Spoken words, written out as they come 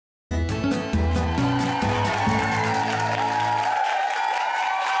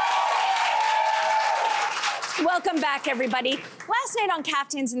back, everybody. Last night on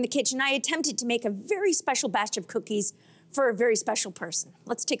Kaftans in the Kitchen, I attempted to make a very special batch of cookies for a very special person.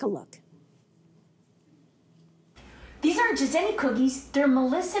 Let's take a look. These aren't just any cookies, they're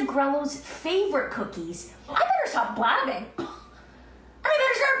Melissa Grelo's favorite cookies. I better stop blabbing. And I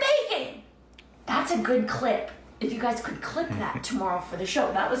better start baking. That's a good clip. If you guys could clip that tomorrow for the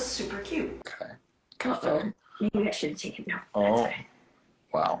show, that was super cute. Okay. Uh-oh. Maybe I should have taken it. No, Oh. that's okay.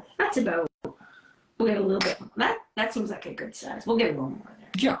 Wow. That's about, we'll get a little bit, that seems like a good size. We'll get a little more there.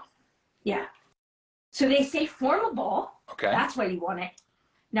 Yeah. Yeah. So they say form a ball. Okay. That's why you want it.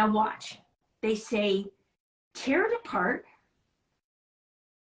 Now watch. They say tear it apart.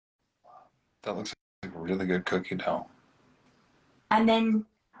 That looks like a really good cookie dough. And then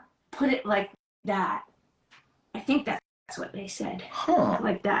put it like that. I think that's what they said. Huh.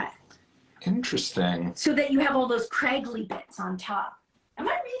 Like that. Interesting. So that you have all those craggly bits on top. Am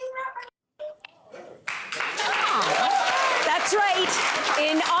I reading that right? That's right.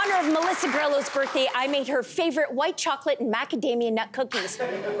 In honor of Melissa Grelo's birthday, I made her favorite white chocolate and macadamia nut cookies.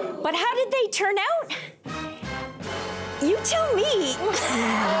 But how did they turn out? You tell me.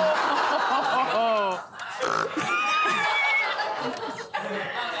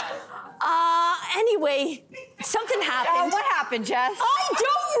 Anyway, something happened. What happened, Jess? I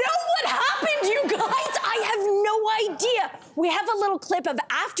don't know what happened, you guys. I have no idea. We have a little clip of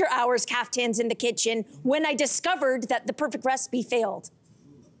after hours Kaftans in the Kitchen when I discovered that the perfect recipe failed.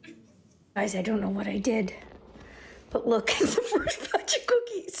 Guys, I don't know what I did. But look, it's the first batch of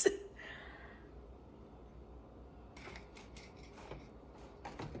cookies.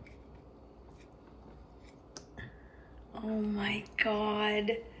 Oh my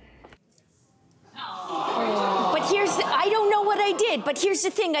God. But I don't know what I did, but here's the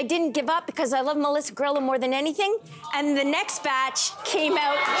thing, I didn't give up because I love Melissa Grelo more than anything, and the next batch came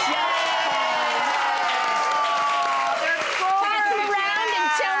out just Pass them around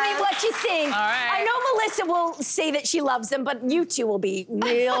and tell me what you think. All right. I know Melissa will say that she loves them, but you two will be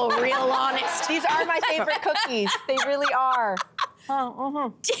real honest. These are my favorite cookies. They really are.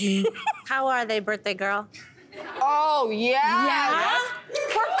 How are they, birthday girl? Oh, yeah. Yeah?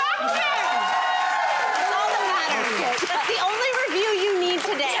 Perfection. That's the only review you need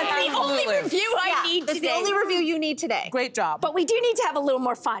today. That's the only review I need That's today. the only review you need today. Great job. But we do need to have a little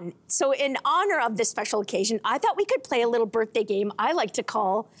more fun. So in honor of this special occasion, I thought we could play a little birthday game I like to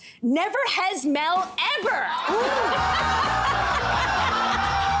call Never Has Mel Ever.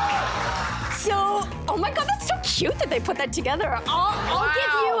 So, oh my God, that's so cute that they put that together. I'll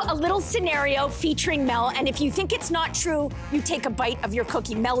give you a little scenario featuring Mel, and if you think it's not true, you take a bite of your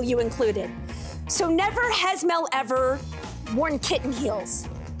cookie, Mel, you included. So never has Mel ever worn kitten heels.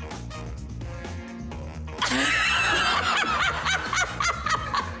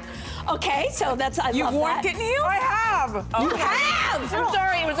 Okay, so that's, I love that. You've worn kitten heels? I have. You have? I'm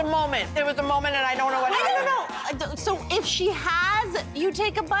sorry, it was a moment. There was a moment and I don't know what happened. No. So if she has, you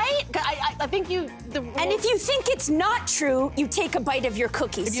take a bite? I think you... And if you think it's not true, you take a bite of your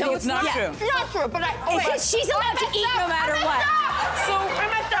cookie. If you think it's not true. It's not true, but She's allowed to eat no matter what. So, I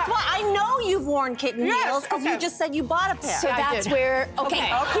messed up. Well, I know you've worn kitten heels because you just said you bought a pair. So that's where,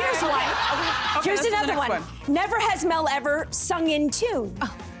 okay, here's one. Here's another one. Never has Mel ever sung in tune.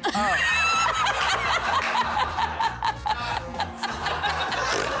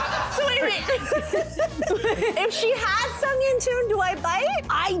 So wait a minute. If she has sung in tune, do I bite?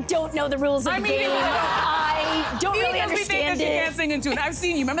 I don't know the rules of the game. I don't really understand She it. can't sing in tune. I've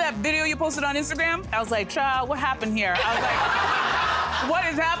seen you. Remember that video you posted on Instagram? I was like, child, what happened here? I was like, what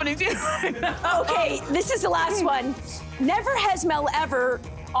is happening to you right now? Okay, this is the last one. Never has Mel ever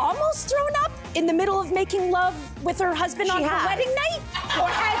almost thrown up in the middle of making love with her husband on her wedding night? Or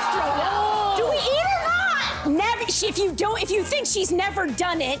has thrown up? Do we eat or not? Never. If you think she's never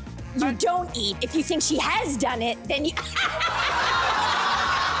done it, you don't eat. If you think she has done it, then you... I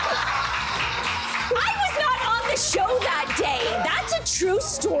was not on the show that day. That's a true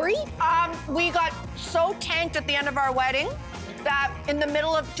story? We got so tanked at the end of our wedding that in the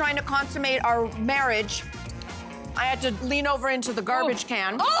middle of trying to consummate our marriage, I had to lean over into the garbage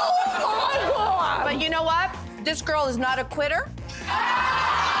can. Oh my God! But you know what? This girl is not a quitter. And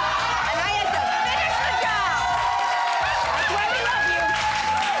I had to finish the job. That's why we love you.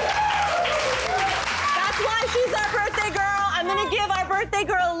 That's why she's our birthday girl. I'm gonna give our birthday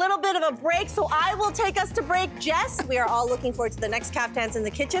girl a little bit of a break, so I will take us to break. Jess, we are all looking forward to the next Kaftans in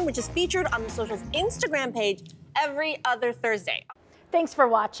the Kitchen, which is featured on the Social's Instagram page every other Thursday. Thanks for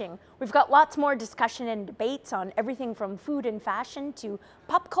watching. We've got lots more discussion and debates on everything from food and fashion to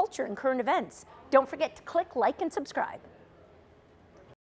pop culture and current events. Don't forget to click like and subscribe.